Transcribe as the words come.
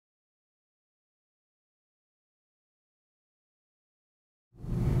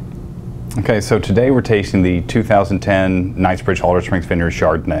Okay, so today we're tasting the 2010 Knightsbridge Alder Springs Vineyard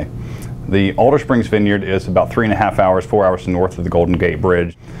Chardonnay. The Alder Springs Vineyard is about 3.5 hours, 4 hours north of the Golden Gate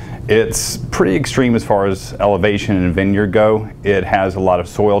Bridge. It's pretty extreme as far as elevation and vineyard go. It has a lot of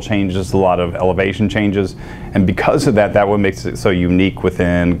soil changes, a lot of elevation changes, and because of that, what makes it so unique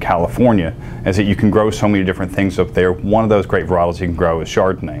within California is that you can grow so many different things up there. One of those great varietals you can grow is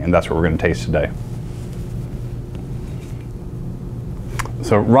Chardonnay, and that's what we're going to taste today.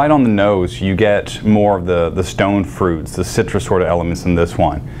 So right on the nose, you get more of the stone fruits, the citrus sort of elements in this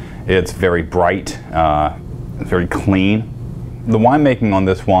wine. It's very bright, it's very clean. The winemaking on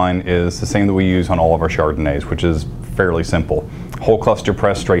this wine is the same that we use on all of our Chardonnays, which is fairly simple. Whole cluster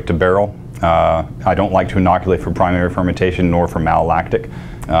press straight to barrel. I don't like to inoculate for primary fermentation nor for malolactic.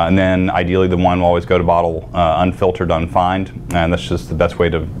 And then ideally the wine will always go to bottle unfiltered, unfined, and that's just the best way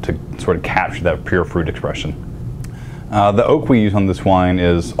to sort of capture that pure fruit expression. The oak we use on this wine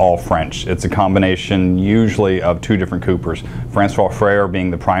is all French. It's a combination usually of two different coopers, Francois Frere being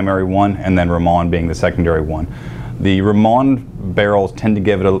the primary one and then Ramon being the secondary one. The Ramon barrels tend to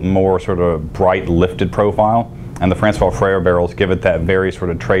give it a more sort of bright lifted profile, and the Francois Frere barrels give it that very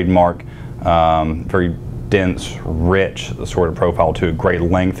sort of trademark, very dense, rich sort of profile too. Great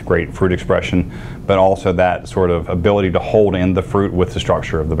length, great fruit expression, but also that sort of ability to hold in the fruit with the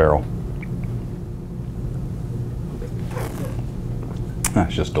structure of the barrel.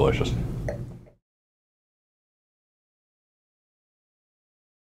 That's just delicious.